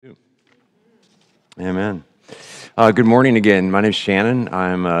Amen. Good morning again. My name is Shannon.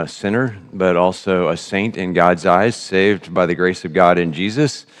 I'm a sinner, but also a saint in God's eyes, saved by the grace of God in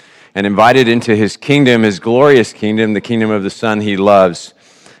Jesus, and invited into his kingdom, his glorious kingdom, the kingdom of the Son he loves.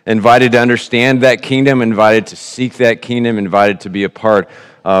 Invited to understand that kingdom, invited to seek that kingdom, invited to be a part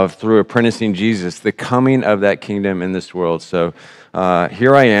of, through apprenticing Jesus, the coming of that kingdom in this world. So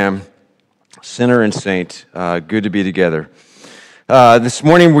here I am, sinner and saint. Good to be together. This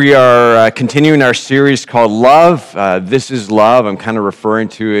morning we are continuing our series called Love. This is Love. I'm kind of referring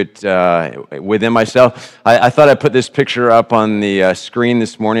to it within myself. I thought I'd put this picture up on the screen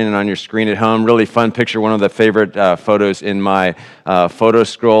this morning and on your screen at home. Really fun picture, one of the favorite photos in my photo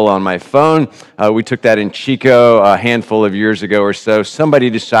scroll on my phone. We took that in Chico a handful of years ago or so. Somebody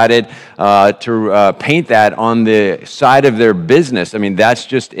decided to paint that on the side of their business. I mean, that's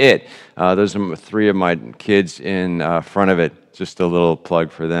just it. Those are three of my kids in front of it. Just a little plug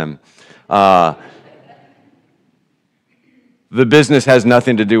for them. The business has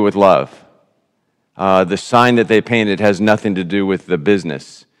nothing to do with love. The sign that they painted has nothing to do with the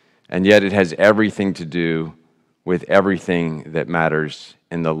business, and yet it has everything to do with everything that matters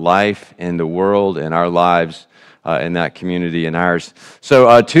in the life, in the world, in our lives, in that community and ours.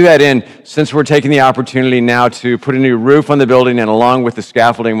 So to that end, since we're taking the opportunity now to put a new roof on the building and along with the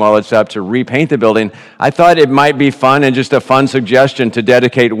scaffolding while it's up to repaint the building, I thought it might be fun and just a fun suggestion to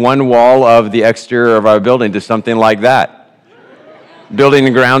dedicate one wall of the exterior of our building to something like that. Building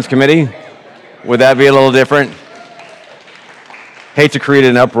and Grounds Committee, would that be a little different? Hate to create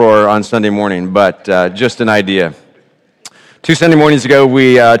an uproar on Sunday morning, but just an idea. 2 Sunday mornings ago,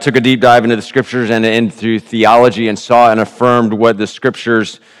 we took a deep dive into the Scriptures and into theology and saw and affirmed what the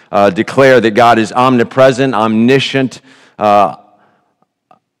Scriptures declare, that God is omnipresent, omniscient, omnipotent,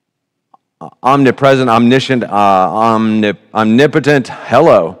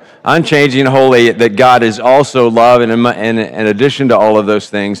 unchanging, holy, that God is also love, and in addition to all of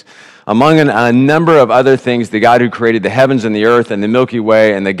those things, among a number of other things, the God who created the heavens and the earth and the Milky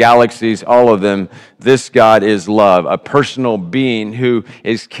Way and the galaxies, all of them, this God is love, a personal being who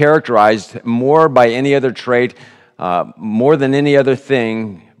is characterized more by any other trait, more than any other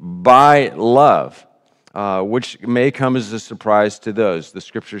thing, by love, which may come as a surprise to those. The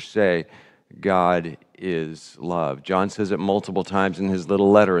Scriptures say God is love. John says it multiple times in his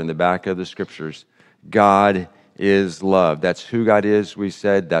little letter in the back of the Scriptures. God is love. That's who God is, we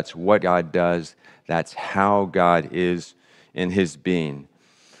said. That's what God does. That's how God is in his being.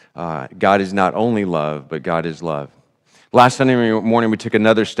 God is not only love, but God is love. Last Sunday morning, we took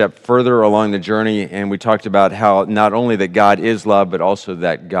another step further along the journey, and we talked about how not only that God is love, but also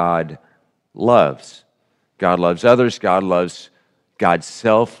that God loves. God loves others. God loves God's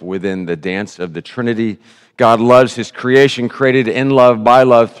self within the dance of the Trinity. God loves his creation, created in love, by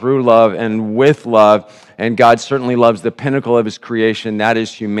love, through love, and with love. And God certainly loves the pinnacle of his creation. That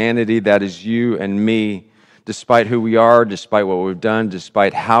is humanity. That is you and me. Despite who we are, despite what we've done,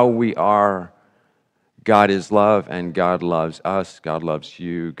 despite how we are, God is love, and God loves us. God loves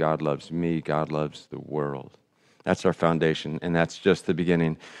you. God loves me. God loves the world. That's our foundation, and that's just the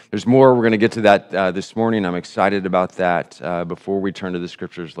beginning. There's more. We're going to get to that this morning. I'm excited about that. Before we turn to the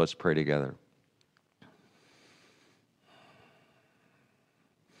Scriptures, let's pray together.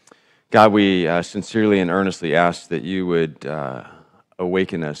 God, we sincerely and earnestly ask that you would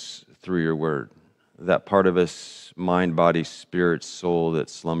awaken us through your word, that part of us, mind, body, spirit, soul, that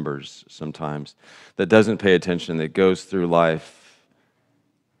slumbers sometimes, that doesn't pay attention, that goes through life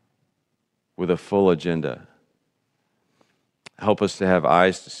with a full agenda. Help us to have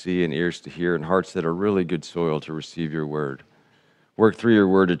eyes to see and ears to hear and hearts that are really good soil to receive your word. Work through your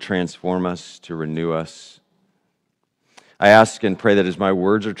word to transform us, to renew us. I ask and pray that as my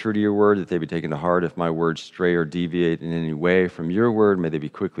words are true to your word, that they be taken to heart. If my words stray or deviate in any way from your word, may they be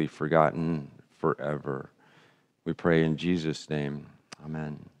quickly forgotten forever. We pray in Jesus' name.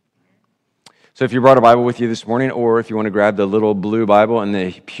 Amen. So if you brought a Bible with you this morning, or if you want to grab the little blue Bible in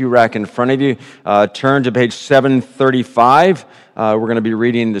the pew rack in front of you, turn to page 735. We're going to be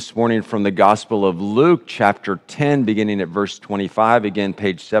reading this morning from the Gospel of Luke, chapter 10, beginning at verse 25. Again,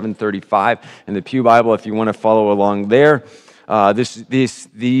 page 735 in the pew Bible, if you want to follow along there.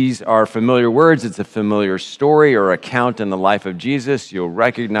 These are familiar words. It's a familiar story or account in the life of Jesus. You'll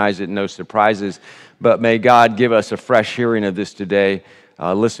recognize it, no surprises. But may God give us a fresh hearing of this today.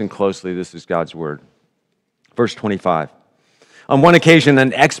 Listen closely. This is God's word. Verse 25. On one occasion,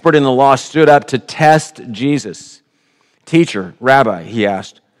 an expert in the law stood up to test Jesus. Teacher, Rabbi, he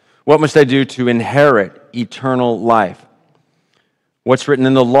asked, what must I do to inherit eternal life? What's written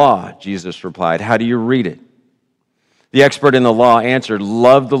in the law? Jesus replied. How do you read it? The expert in the law answered,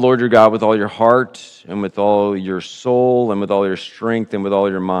 love the Lord your God with all your heart and with all your soul and with all your strength and with all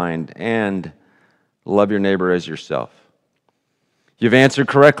your mind, and love your neighbor as yourself. You've answered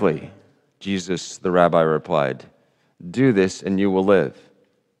correctly, Jesus, the rabbi, replied. Do this and you will live.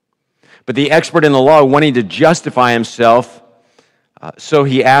 But the expert in the law, wanting to justify himself, so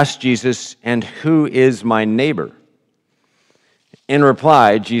he asked Jesus, and who is my neighbor? In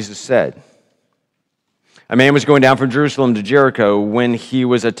reply, Jesus said, a man was going down from Jerusalem to Jericho when he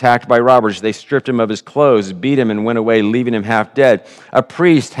was attacked by robbers. They stripped him of his clothes, beat him, and went away, leaving him half dead. A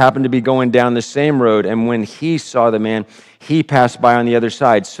priest happened to be going down the same road, and when he saw the man, he passed by on the other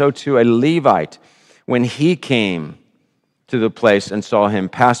side. So too a Levite, when he came to the place and saw him,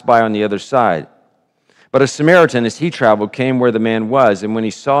 passed by on the other side. But a Samaritan, as he traveled, came where the man was, and when he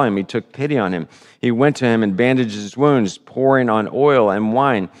saw him, he took pity on him. He went to him and bandaged his wounds, pouring on oil and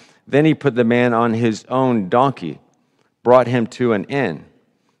wine. Then he put the man on his own donkey, brought him to an inn,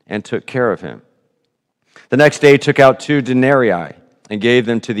 and took care of him. The next day he took out 2 denarii and gave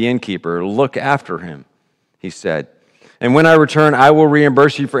them to the innkeeper. Look after him, he said, and when I return, I will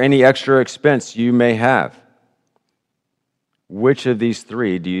reimburse you for any extra expense you may have. Which of these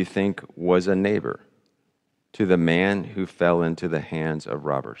 3 do you think was a neighbor to the man who fell into the hands of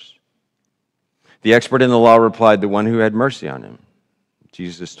robbers? The expert in the law replied, the one who had mercy on him.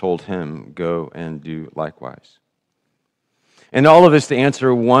 Jesus told him, go and do likewise. And all of this to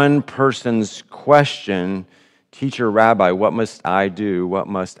answer one person's question, teacher, rabbi, what must I do? What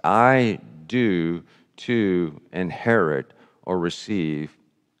must I do to inherit or receive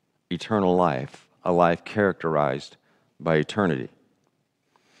eternal life, a life characterized by eternity?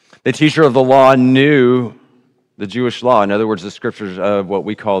 The teacher of the law knew the Jewish law, in other words, the scriptures of what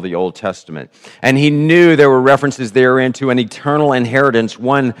we call the Old Testament. And he knew there were references therein to an eternal inheritance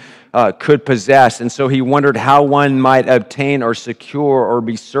one could possess. And so he wondered how one might obtain or secure or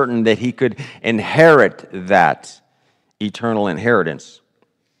be certain that he could inherit that eternal inheritance.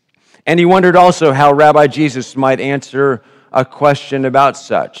 And he wondered also how Rabbi Jesus might answer a question about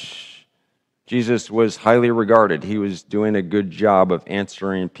such. Jesus was highly regarded. He was doing a good job of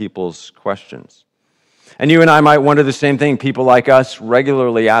answering people's questions. And you and I might wonder the same thing. People like us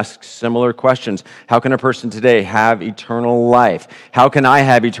regularly ask similar questions. How can a person today have eternal life? How can I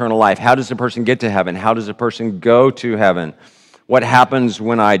have eternal life? How does a person get to heaven? How does a person go to heaven? What happens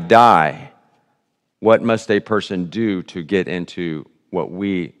when I die? What must a person do to get into what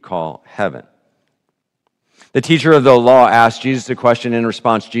we call heaven? The teacher of the law asked Jesus a question. In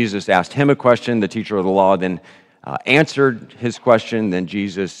response, Jesus asked him a question. The teacher of the law then answered his question, then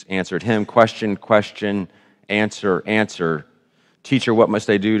Jesus answered him. Question, answer, answer. Teacher, what must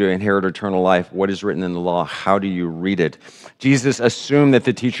I do to inherit eternal life? What is written in the law? How do you read it? Jesus assumed that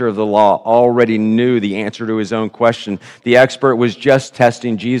the teacher of the law already knew the answer to his own question. The expert was just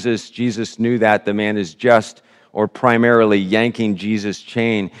testing Jesus. Jesus knew that. The man is just or primarily yanking Jesus'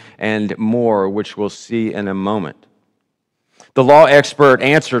 chain and more, which we'll see in a moment. The law expert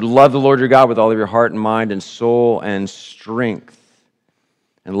answered, love the Lord your God with all of your heart and mind and soul and strength,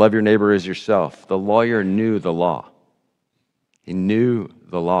 and love your neighbor as yourself. The lawyer knew the law. He knew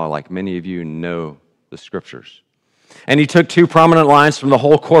the law like many of you know the scriptures. And he took 2 prominent lines from the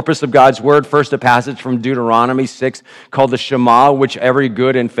whole corpus of God's word. First, a passage from Deuteronomy 6 called the Shema, which every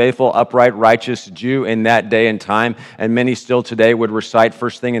good and faithful, upright, righteous Jew in that day and time, and many still today, would recite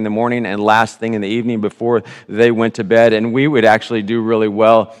first thing in the morning and last thing in the evening before they went to bed. And we would actually do really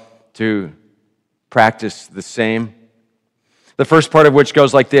well to practice the same. The first part of which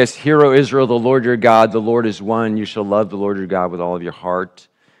goes like this: Hear, O Israel, the Lord your God, the Lord is one. You shall love the Lord your God with all of your heart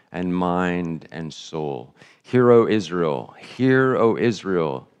and mind and soul. Hear, O Israel,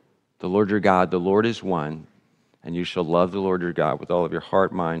 the Lord your God, the Lord is one, and you shall love the Lord your God with all of your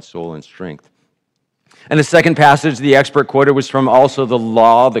heart, mind, soul, and strength. And the second passage the expert quoted was from also the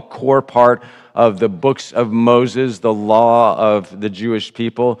law, the core part of the books of Moses, the law of the Jewish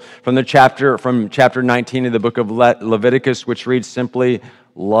people, from chapter 19 of the book of Leviticus, which reads simply,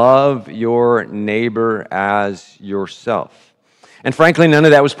 love your neighbor as yourself. And frankly, none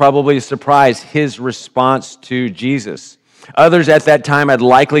of that was probably a surprise, his response to Jesus. Others at that time had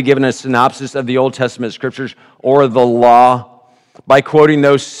likely given a synopsis of the Old Testament scriptures or the law by quoting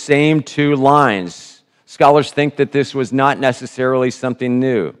those same 2 lines. Scholars think that this was not necessarily something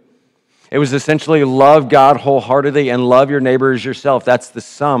new. It was essentially love God wholeheartedly and love your neighbor as yourself. That's the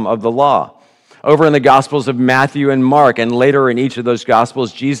sum of the law. Over in the Gospels of Matthew and Mark, and later in each of those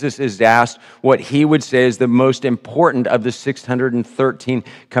Gospels, Jesus is asked what he would say is the most important of the 613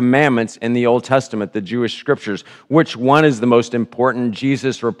 commandments in the Old Testament, the Jewish scriptures. Which one is the most important?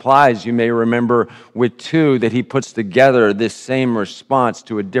 Jesus replies, you may remember, with two that he puts together this same response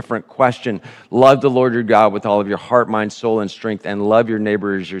to a different question. Love the Lord your God with all of your heart, mind, soul, and strength, and love your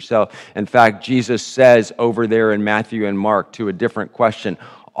neighbor as yourself. In fact, Jesus says over there in Matthew and Mark to a different question,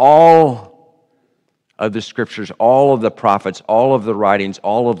 all of the scriptures, all of the prophets, all of the writings,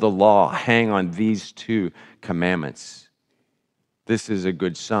 all of the law hang on these two commandments. This is a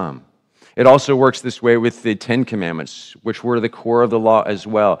good sum. It also works this way with the 10 commandments, which were the core of the law as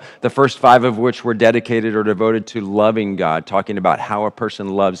well. The first 5 of which were dedicated or devoted to loving God, talking about how a person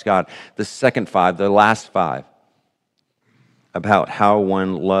loves God. The second 5, the last 5, about how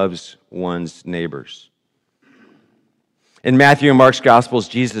one loves one's neighbors. In Matthew and Mark's Gospels,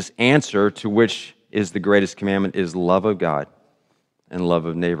 Jesus' answer to which is the greatest commandment is love of God and love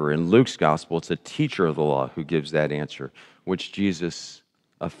of neighbor. In Luke's Gospel, it's a teacher of the law who gives that answer, which Jesus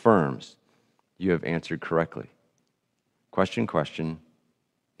affirms. You have answered correctly. Question, question,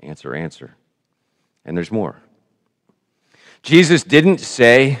 answer, answer. And there's more. Jesus didn't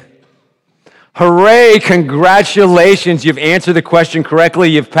say, hooray, congratulations, you've answered the question correctly,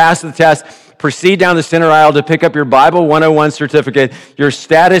 you've passed the test. Proceed down the center aisle to pick up your Bible 101 certificate. Your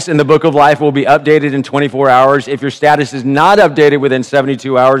status in the book of life will be updated in 24 hours. If your status is not updated within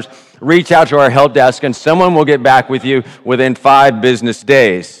 72 hours, reach out to our help desk and someone will get back with you within 5 business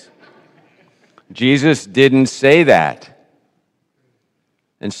days. Jesus didn't say that.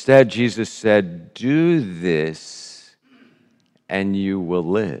 Instead, Jesus said, do this and you will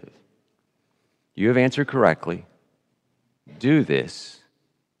live. You have answered correctly. Do this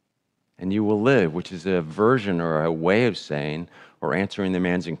and you will live, which is a version or a way of saying or answering the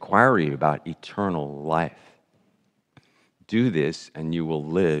man's inquiry about eternal life. Do this and you will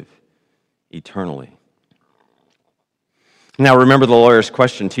live eternally. Now remember the lawyer's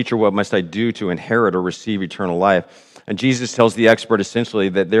question, teacher, what must I do to inherit or receive eternal life? And Jesus tells the expert essentially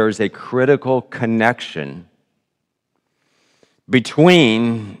that there is a critical connection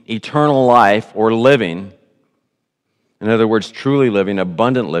between eternal life or living, in other words, truly living,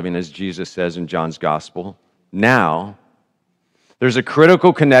 abundant living, as Jesus says in John's Gospel. Now, there's a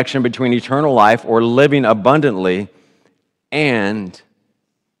critical connection between eternal life or living abundantly and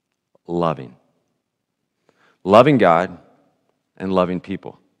loving. Loving God and loving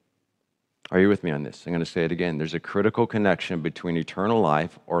people. Are you with me on this? I'm going to say it again. There's a critical connection between eternal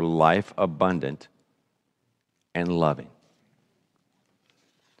life or life abundant and loving,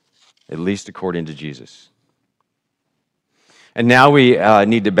 at least according to Jesus. And now we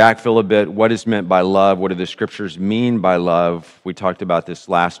need to backfill a bit. What is meant by love? What do the scriptures mean by love? We talked about this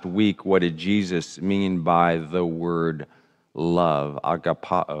last week. What did Jesus mean by the word love?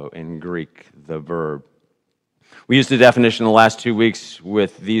 Agapao in Greek, the verb. We used the definition the last 2 weeks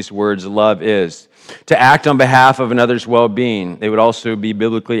with these words. Love is to act on behalf of another's well-being. It would also be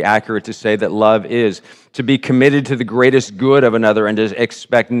biblically accurate to say that love is to be committed to the greatest good of another and to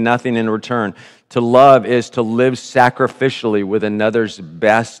expect nothing in return. To love is to live sacrificially with another's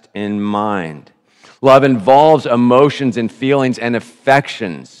best in mind. Love involves emotions and feelings and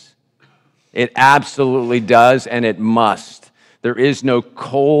affections. It absolutely does, and it must. There is no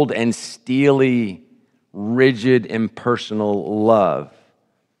cold and steely, rigid, impersonal love,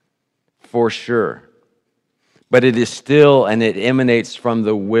 for sure. But it is still, and it emanates from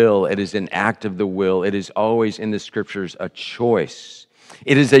the will. It is an act of the will. It is always in the scriptures a choice.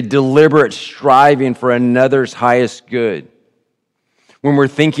 It is a deliberate striving for another's highest good. When we're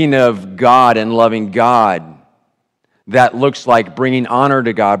thinking of God and loving God, that looks like bringing honor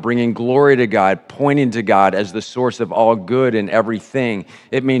to God, bringing glory to God, pointing to God as the source of all good and everything.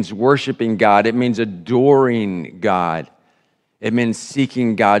 It means worshiping God. It means adoring God. It means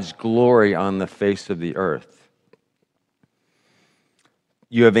seeking God's glory on the face of the earth.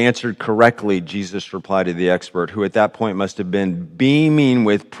 You have answered correctly, Jesus replied to the expert, who at that point must have been beaming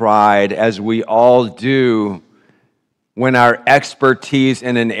with pride, as we all do when our expertise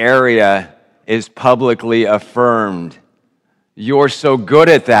in an area is publicly affirmed. You're so good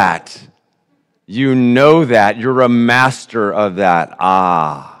at that. You know that. You're a master of that.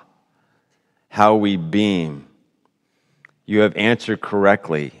 Ah, how we beam. You have answered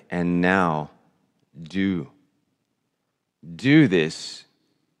correctly, and now do this,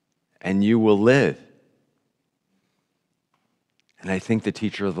 and you will live. And I think the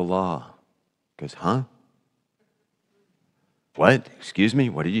teacher of the law goes, huh? What? Excuse me?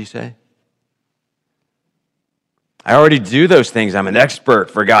 What did you say? I already do those things. I'm an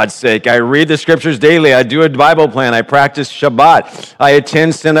expert, for God's sake. I read the scriptures daily. I do a Bible plan. I practice Shabbat. I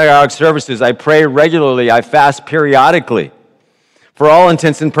attend synagogue services. I pray regularly. I fast periodically. For all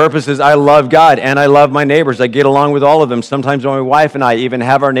intents and purposes, I love God and I love my neighbors. I get along with all of them. Sometimes my wife and I even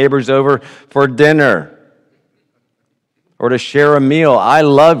have our neighbors over for dinner or to share a meal. I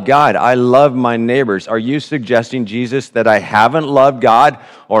love God. I love my neighbors. Are you suggesting, Jesus, that I haven't loved God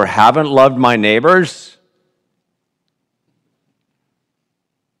or haven't loved my neighbors?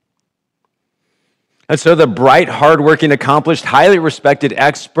 And so the bright, hardworking, accomplished, highly respected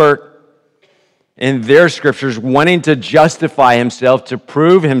expert in their scriptures, wanting to justify himself, to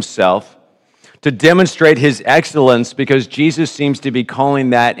prove himself, to demonstrate his excellence, because Jesus seems to be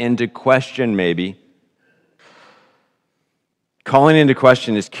calling that into question, maybe. Calling into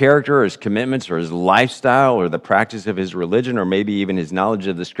question his character, or his commitments, or his lifestyle, or the practice of his religion, or maybe even his knowledge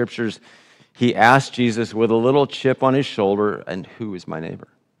of the scriptures. He asked Jesus with a little chip on his shoulder, and who is my neighbor?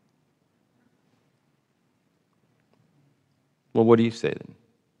 Well, what do you say then?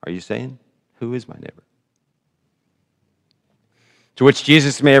 Are you saying, who is my neighbor? To which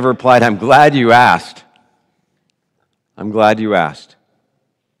Jesus may have replied, I'm glad you asked. I'm glad you asked.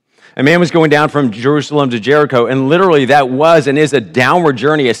 A man was going down from Jerusalem to Jericho, and literally that was and is a downward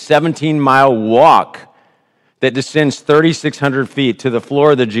journey, a 17-mile walk that descends 3,600 feet to the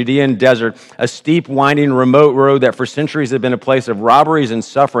floor of the Judean desert, a steep, winding, remote road that for centuries had been a place of robberies and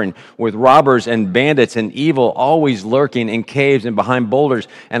suffering, with robbers and bandits and evil always lurking in caves and behind boulders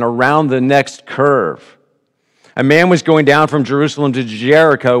and around the next curve. A man was going down from Jerusalem to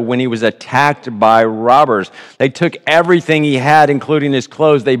Jericho when he was attacked by robbers. They took everything he had, including his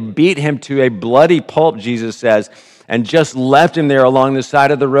clothes. They beat him to a bloody pulp, Jesus says, and just left him there along the side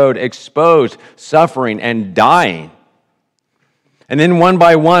of the road, exposed, suffering, and dying. And then one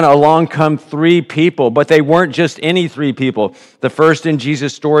by one, along come three people, but they weren't just any three people. The first in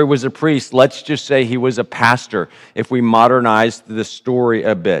Jesus' story was a priest. Let's just say he was a pastor, if we modernize the story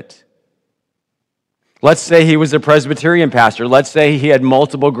a bit. Let's say he was a Presbyterian pastor. Let's say he had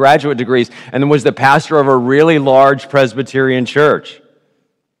multiple graduate degrees and was the pastor of a really large Presbyterian church.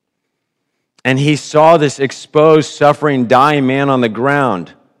 And he saw this exposed, suffering, dying man on the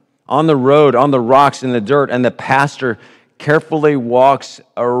ground, on the road, on the rocks, in the dirt, and the pastor carefully walks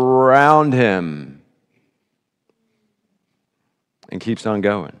around him and keeps on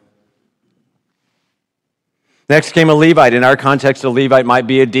going. Next came a Levite. In our context, a Levite might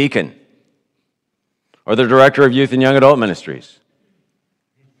be a deacon or the director of youth and young adult ministries,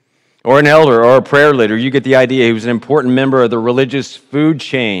 or an elder or a prayer leader. You get the idea. He was an important member of the religious food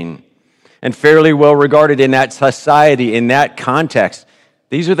chain and fairly well regarded in that society, in that context.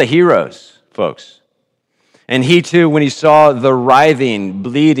 These are the heroes, folks. And he too, when he saw the writhing,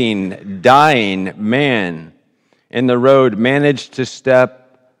 bleeding, dying man in the road, managed to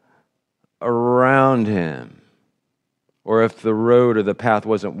step around him. Or if the road or the path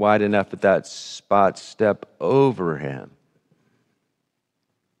wasn't wide enough at that spot, step over him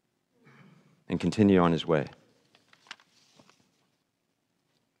and continue on his way.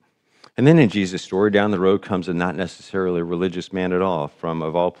 And then in Jesus' story, down the road comes a not necessarily religious man at all from,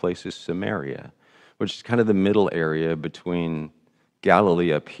 of all places, Samaria, which is kind of the middle area between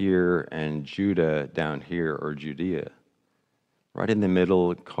Galilee up here and Judah down here, or Judea. Right in the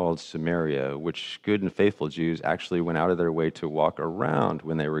middle, called Samaria, which good and faithful Jews actually went out of their way to walk around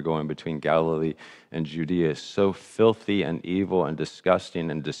when they were going between Galilee and Judea. So filthy and evil and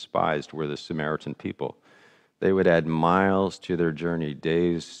disgusting and despised were the Samaritan people. They would add miles to their journey,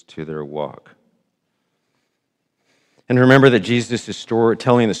 days to their walk. And remember that Jesus is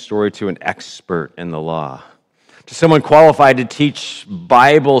telling the story to an expert in the law, to someone qualified to teach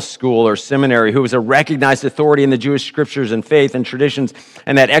Bible school or seminary, who was a recognized authority in the Jewish scriptures and faith and traditions.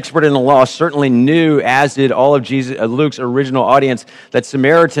 And that expert in the law certainly knew, as did all of Luke's original audience, that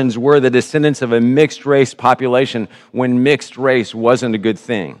Samaritans were the descendants of a mixed race population when mixed race wasn't a good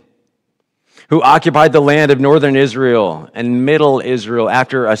thing, who occupied the land of northern Israel and middle Israel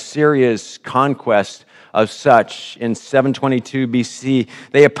after Assyria's conquest of such in 722 BC.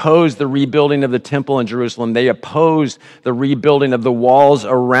 They opposed the rebuilding of the temple in Jerusalem. They opposed the rebuilding of the walls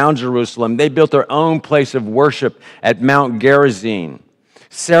around Jerusalem. They built their own place of worship at Mount Gerizim.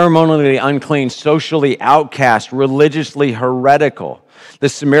 Ceremonially unclean, socially outcast, religiously heretical. The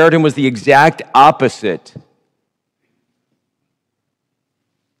Samaritan was the exact opposite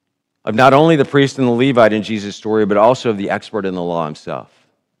of not only the priest and the Levite in Jesus' story, but also of the expert in the law himself,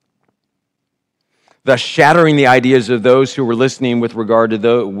 thus shattering the ideas of those who were listening with regard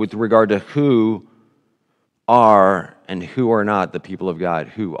to who are and who are not the people of God,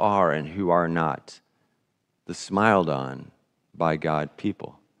 who are and who are not the smiled on by God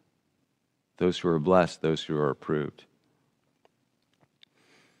people, those who are blessed, those who are approved.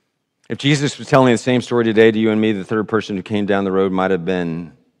 If Jesus was telling the same story today to you and me, the third person who came down the road might have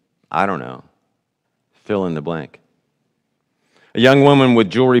been, I don't know, fill in the blank. A young woman with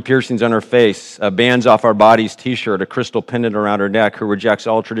jewelry piercings on her face, a Bands Off Our Bodies t-shirt, a crystal pendant around her neck, who rejects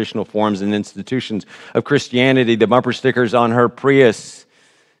all traditional forms and institutions of Christianity. The bumper stickers on her Prius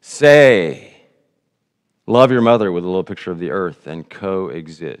say, love your mother, with a little picture of the earth, and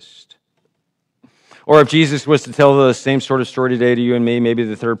coexist. Or if Jesus was to tell the same sort of story today to you and me, maybe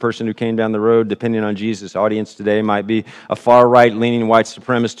the third person who came down the road, depending on Jesus' audience today, might be a far-right leaning white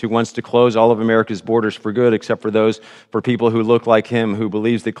supremacist who wants to close all of America's borders for good, except for those for people who look like him, who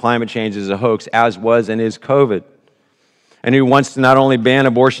believes that climate change is a hoax, as was and is COVID, and who wants to not only ban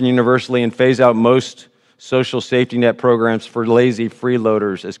abortion universally and phase out most social safety net programs for lazy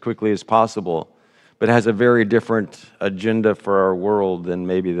freeloaders as quickly as possible, but has a very different agenda for our world than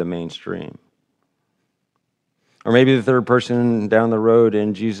maybe the mainstream. Or maybe the third person down the road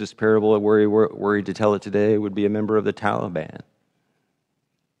in Jesus' parable, were he to tell it today, would be a member of the Taliban.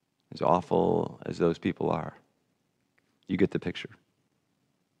 As awful as those people are. You get the picture.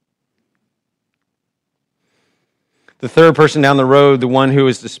 The third person down the road, the one who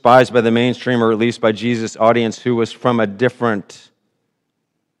was despised by the mainstream, or at least by Jesus' audience, who was from a different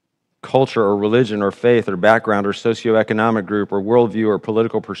culture or religion or faith or background or socioeconomic group or worldview or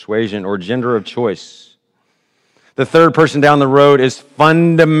political persuasion or gender of choice. The third person down the road is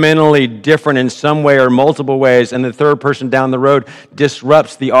fundamentally different in some way or multiple ways, and the third person down the road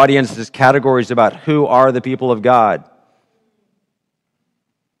disrupts the audience's categories about who are the people of God,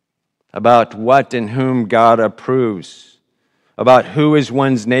 about what and whom God approves, about who is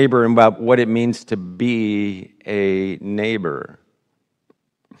one's neighbor, and about what it means to be a neighbor.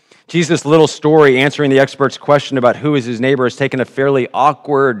 Jesus' little story answering the expert's question about who is his neighbor has taken a fairly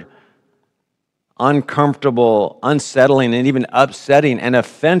awkward, uncomfortable, unsettling, and even upsetting and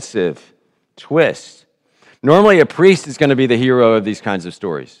offensive twist. Normally, a priest is going to be the hero of these kinds of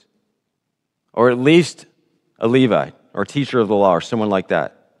stories, or at least a Levite or teacher of the law or someone like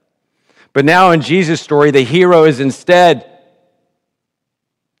that. But now in Jesus' story, the hero is instead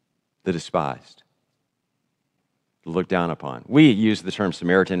the despised, looked down upon. We use the term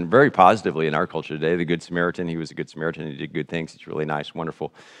Samaritan very positively in our culture today. The Good Samaritan, he was a good Samaritan. He did good things. It's really nice,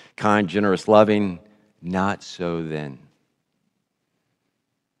 wonderful, kind, generous, loving. Not so then.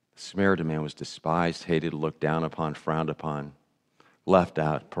 The Samaritan man was despised, hated, looked down upon, frowned upon, left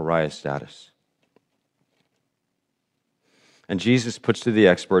out, pariah status. And Jesus puts to the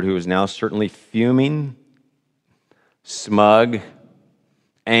expert, who is now certainly fuming, smug,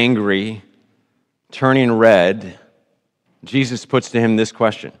 angry, turning red, Jesus puts to him this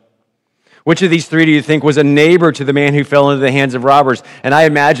question. Which of these three do you think was a neighbor to the man who fell into the hands of robbers? And I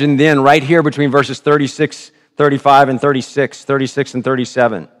imagine then, right here between verses 36, 35, and 36 and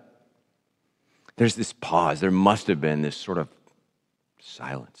 37, there's this pause. There must have been this sort of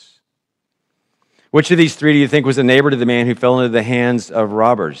silence. Which of these three do you think was a neighbor to the man who fell into the hands of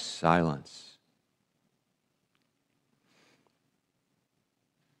robbers? Silence.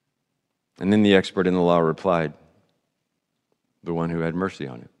 And then the expert in the law replied, the one who had mercy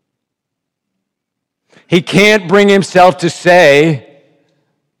on him. He can't bring himself to say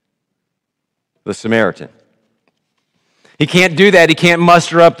the Samaritan. He can't do that. He can't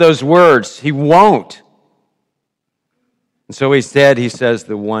muster up those words. He won't. And so instead, he says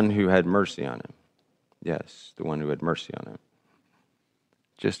the one who had mercy on him. Yes, the one who had mercy on him.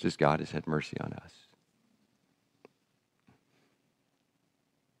 Just as God has had mercy on us.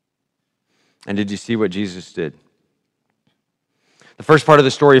 And did you see what Jesus did? The first part of the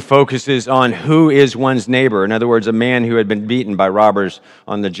story focuses on who is one's neighbor. In other words, a man who had been beaten by robbers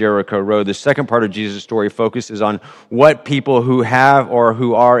on the Jericho road. The second part of Jesus' story focuses on what people who have or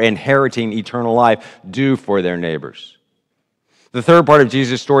who are inheriting eternal life do for their neighbors. The third part of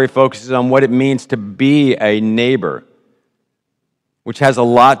Jesus' story focuses on what it means to be a neighbor, which has a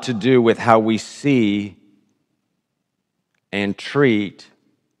lot to do with how we see and treat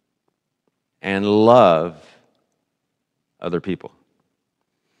and love other people.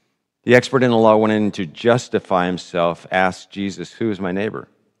 The expert in the law went in to justify himself, asked Jesus, who is my neighbor?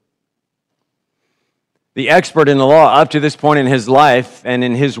 The expert in the law, up to this point in his life and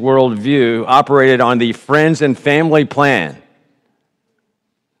in his worldview, operated on the friends and family plan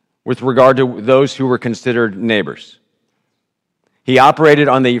with regard to those who were considered neighbors. He operated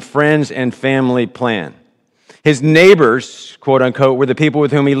on the friends and family plan. His neighbors, quote unquote, were the people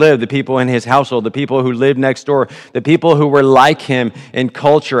with whom he lived, the people in his household, the people who lived next door, the people who were like him in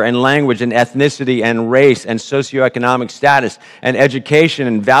culture and language and ethnicity and race and socioeconomic status and education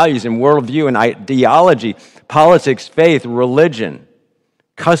and values and worldview and ideology, politics, faith, religion,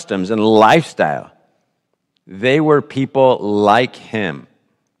 customs, and lifestyle. They were people like him.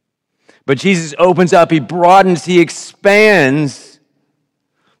 But Jesus opens up, he broadens, he expands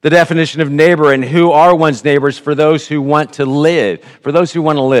the definition of neighbor and who are one's neighbors for those who want to live, for those who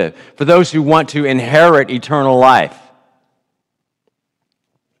want to live, for those who want to inherit eternal life.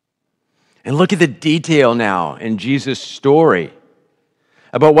 And look at the detail now in Jesus' story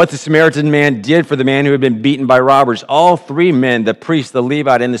about what the Samaritan man did for the man who had been beaten by robbers. All three men, the priest, the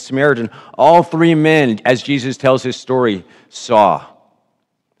Levite, and the Samaritan, all three men, as Jesus tells his story, saw.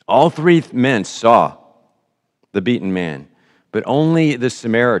 All three men saw the beaten man. But only the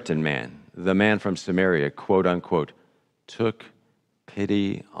Samaritan man, the man from Samaria, quote unquote, took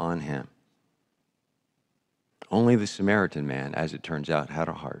pity on him. Only the Samaritan man, as it turns out, had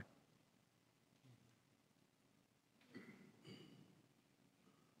a heart.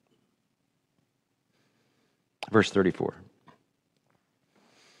 Verse 34.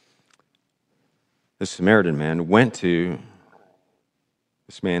 The Samaritan man went to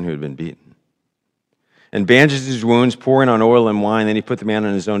this man who had been beaten and bandaged his wounds, pouring on oil and wine. Then he put the man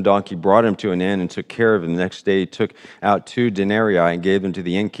on his own donkey, brought him to an inn, and took care of him. The next day he took out 2 denarii and gave them to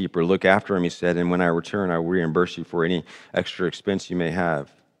the innkeeper. Look after him, he said, and when I return, I will reimburse you for any extra expense you may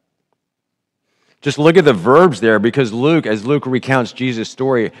have. Just look at the verbs there, because Luke, as Luke recounts Jesus'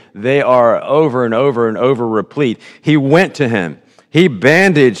 story, they are over and over and over replete. He went to him. He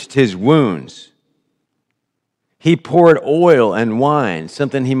bandaged his wounds. He poured oil and wine,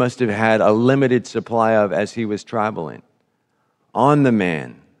 something he must have had a limited supply of as he was traveling, on the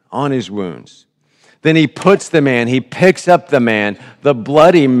man, on his wounds. Then he puts the man, he picks up the man, the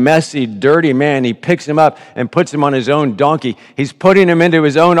bloody, messy, dirty man. He picks him up and puts him on his own donkey. He's putting him into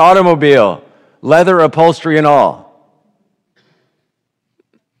his own automobile, leather upholstery and all.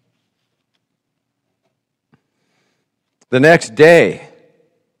 The next day,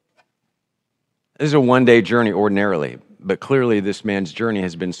 this is a one-day journey ordinarily, but clearly this man's journey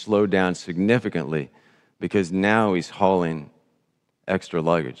has been slowed down significantly because now he's hauling extra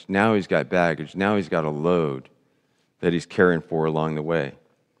luggage. Now he's got baggage. Now he's got a load that he's carrying for along the way.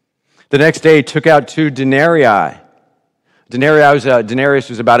 The next day he took out 2 denarii. Denarius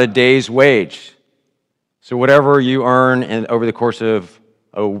was about a day's wage. So whatever you earn over the course of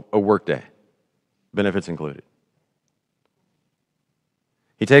a workday, benefits included.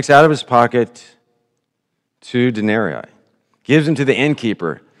 He takes out of his pocket 2 denarii, gives them to the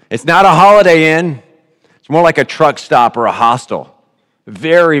innkeeper. It's not a Holiday Inn. It's more like a truck stop or a hostel.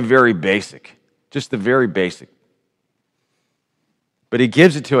 Very, very basic. Just the very basic. But he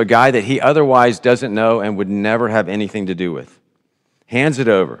gives it to a guy that he otherwise doesn't know and would never have anything to do with. Hands it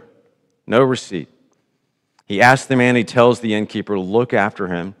over. No receipt. He asks the man, he tells the innkeeper, look after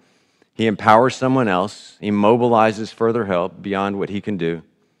him. He empowers someone else. He mobilizes further help beyond what he can do.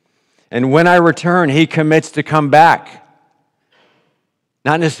 And when I return, he commits to come back.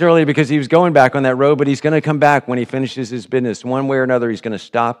 Not necessarily because he was going back on that road, but he's going to come back when he finishes his business. One way or another, he's going to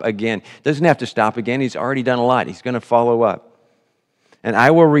stop again. Doesn't have to stop again. He's already done a lot. He's going to follow up. And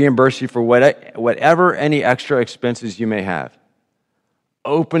I will reimburse you for whatever any extra expenses you may have.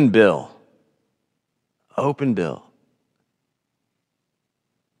 Open bill. Open bill.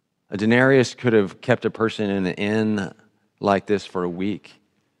 A denarius could have kept a person in an inn like this for a week.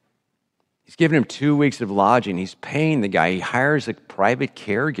 He's giving him 2 weeks of lodging. He's paying the guy. He hires a private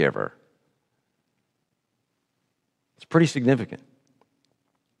caregiver. It's pretty significant.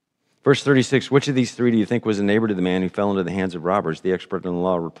 Verse 36, which of these 3 do you think was a neighbor to the man who fell into the hands of robbers? The expert in the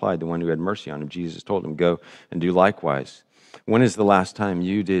law replied, the one who had mercy on him. Jesus told him, go and do likewise. When is the last time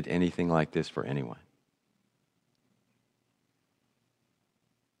you did anything like this for anyone?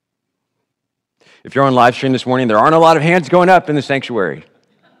 If you're on live stream this morning, there aren't a lot of hands going up in the sanctuary.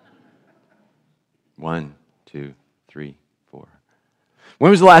 1, 2, 3, 4.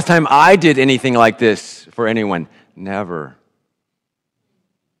 When was the last time I did anything like this for anyone? Never.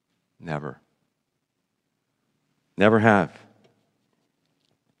 Never. Never have.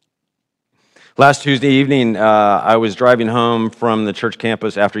 Last Tuesday evening, I was driving home from the church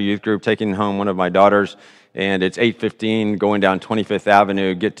campus after youth group, taking home one of my daughters, and it's 8:15, going down 25th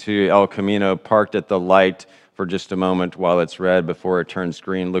Avenue, get to El Camino, parked at the light for just a moment while it's red before it turns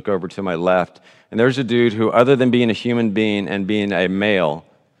green, look over to my left, and there's a dude who, other than being a human being and being a male,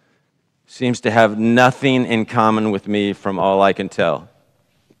 seems to have nothing in common with me from all I can tell.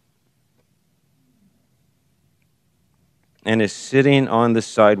 and is sitting on the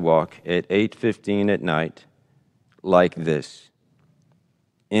sidewalk at 8:15 at night like this,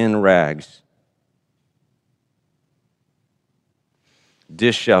 in rags,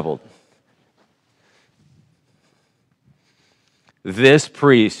 disheveled. This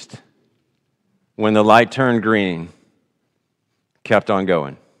priest, when the light turned green, kept on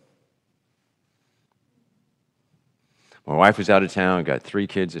going. My wife was out of town, got 3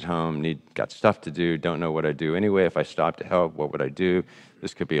 kids at home, got stuff to do, don't know what I'd do anyway. If I stopped to help, what would I do?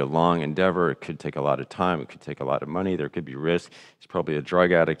 This could be a long endeavor. It could take a lot of time. It could take a lot of money. There could be risk. He's probably a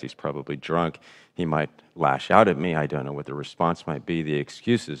drug addict. He's probably drunk. He might lash out at me. I don't know what the response might be. The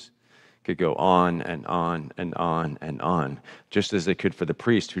excuses could go on and on and on and on, just as they could for the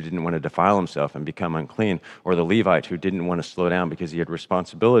priest who didn't want to defile himself and become unclean, or the Levite who didn't want to slow down because he had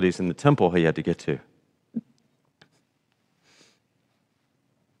responsibilities in the temple he had to get to.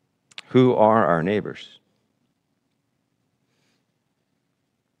 Who are our neighbors?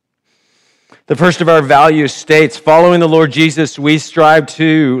 The first of our values states, following the Lord Jesus, we strive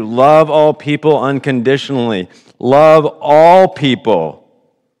to love all people unconditionally. Love all people.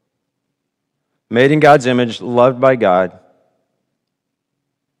 Made in God's image, loved by God,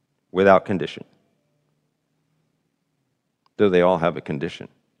 without condition. Though they all have a condition.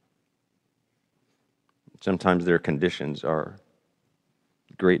 Sometimes their conditions are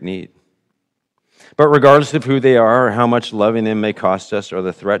great need. But regardless of who they are, or how much loving them may cost us, or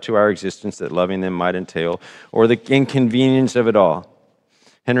the threat to our existence that loving them might entail, or the inconvenience of it all,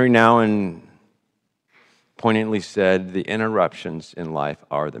 Henry Nouwen poignantly said, the interruptions in life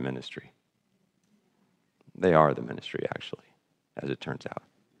are the ministry. They are the ministry, actually, as it turns out.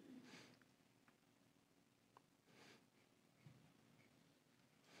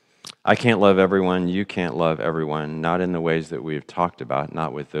 I can't love everyone, you can't love everyone, not in the ways that we've talked about,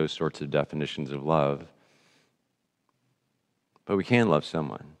 not with those sorts of definitions of love. But we can love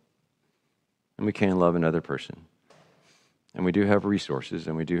someone, and we can love another person. And we do have resources,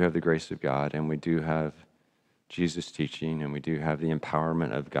 and we do have the grace of God, and we do have Jesus' teaching, and we do have the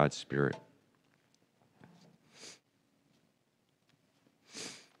empowerment of God's Spirit.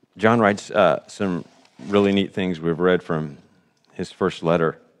 John writes some really neat things we've read from his first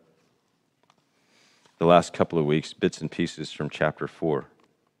letter. The last couple of weeks, bits and pieces from chapter 4,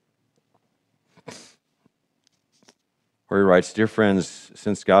 where he writes, "Dear friends,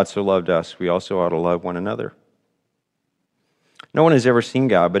 since God so loved us, we also ought to love one another. No one has ever seen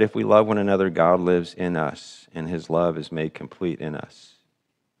God, but if we love one another, God lives in us, and his love is made complete in us."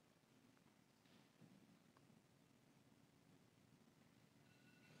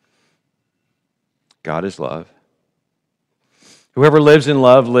 God is love. Whoever lives in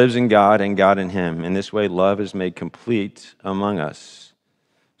love lives in God and God in him. In this way, love is made complete among us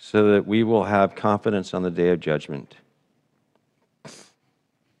so that we will have confidence on the day of judgment.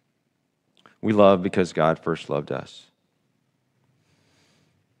 We love because God first loved us.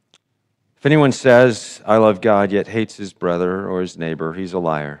 If anyone says, "I love God," yet hates his brother or his neighbor, he's a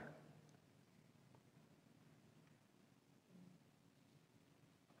liar.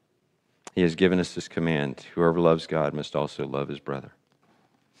 He has given us this command: whoever loves God must also love his brother.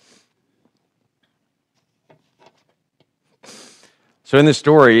 So in this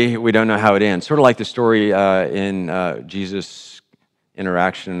story, we don't know how it ends. Sort of like the story in Jesus'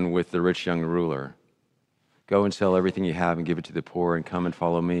 interaction with the rich young ruler. Go and sell everything you have and give it to the poor and come and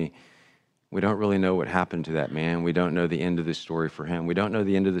follow me. We don't really know what happened to that man. We don't know the end of the story for him. We don't know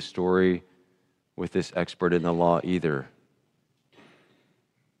the end of the story with this expert in the law either.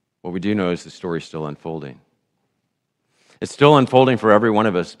 What we do know is the story's still unfolding. It's still unfolding for every one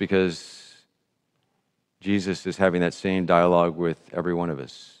of us because Jesus is having that same dialogue with every one of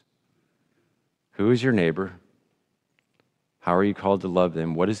us. Who is your neighbor? How are you called to love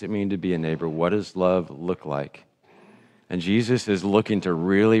them? What does it mean to be a neighbor? What does love look like? And Jesus is looking to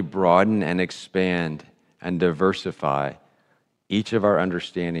really broaden and expand and diversify each of our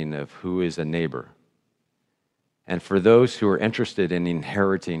understanding of who is a neighbor. And for those who are interested in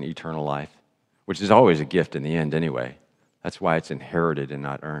inheriting eternal life, which is always a gift in the end anyway, that's why it's inherited and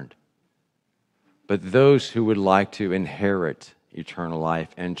not earned. But those who would like to inherit eternal life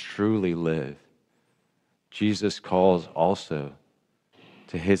and truly live, Jesus calls also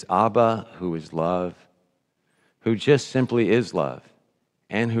to his Abba, who is love, who just simply is love,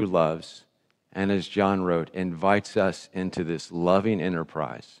 and who loves, and as John wrote, invites us into this loving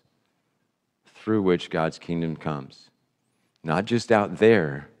enterprise through which God's kingdom comes. Not just out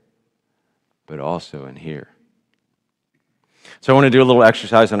there, but also in here. So I want to do a little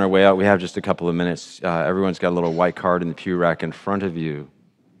exercise on our way out. We have just a couple of minutes. Everyone's got a little white card in the pew rack in front of you.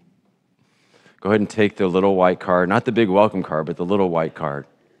 go ahead and take the little white card, not the big welcome card, but the little white card.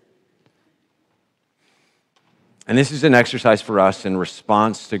 And this is an exercise for us in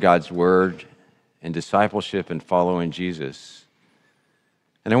response to God's word and discipleship and following Jesus.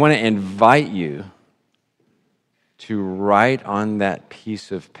 And I want to invite you to write on that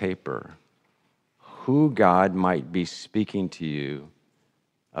piece of paper who God might be speaking to you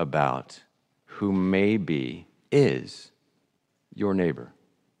about, who maybe is your neighbor,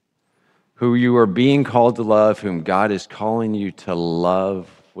 who you are being called to love, whom God is calling you to love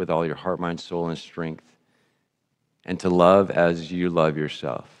with all your heart, mind, soul, and strength, and to love as you love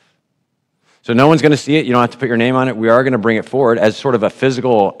yourself. So no one's going to see it. You don't have to put your name on it. We are going to bring it forward as sort of a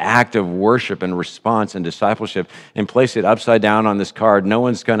physical act of worship and response and discipleship and place it upside down on this card. No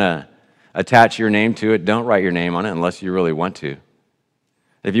one's going to attach your name to it. Don't write your name on it unless you really want to.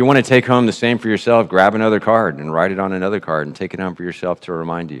 If you want to take home the same for yourself, grab another card and write it on another card and take it home for yourself to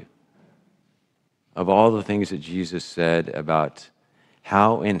remind you of all the things that Jesus said about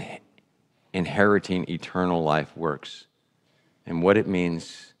how inheriting eternal life works and what it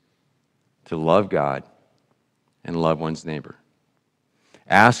means to love God and love one's neighbor.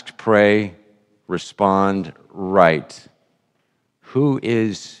 Ask, pray, respond, write. Who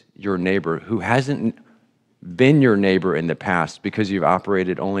is your neighbor who hasn't been your neighbor in the past because you've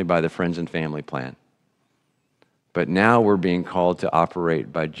operated only by the friends and family plan? But now we're being called to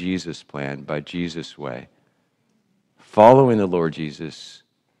operate by Jesus' plan, by Jesus' way, following the Lord Jesus,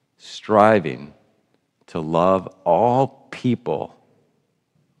 striving to love all people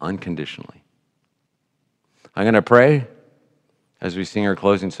unconditionally. I'm going to pray as we sing our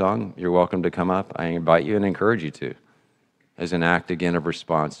closing song. You're welcome to come up. I invite you and encourage you to, as an act again of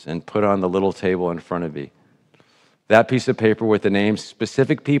response, and put on the little table in front of you that piece of paper with the name,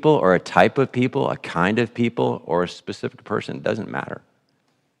 specific people or a type of people, a kind of people, or a specific person. It doesn't matter.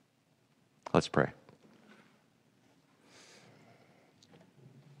 Let's pray.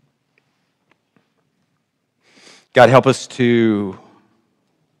 God, help us to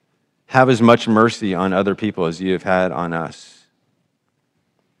have as much mercy on other people as you have had on us,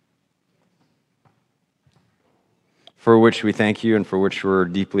 for which we thank you and for which we're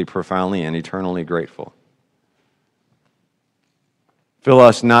deeply, profoundly, and eternally grateful. Fill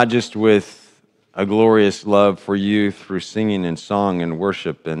us not just with a glorious love for you through singing and song and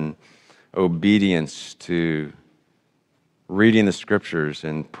worship and obedience to reading the scriptures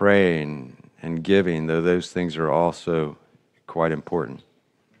and praying and giving, though those things are also quite important.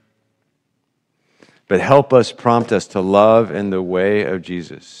 But help us, prompt us to love in the way of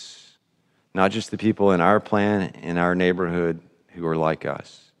Jesus, not just the people in our plan, in our neighborhood who are like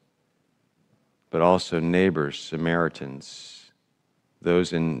us, but also neighbors, Samaritans,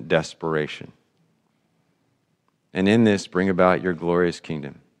 those in desperation. And in this, bring about your glorious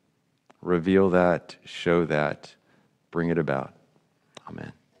kingdom. Reveal that, show that, bring it about.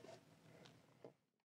 Amen.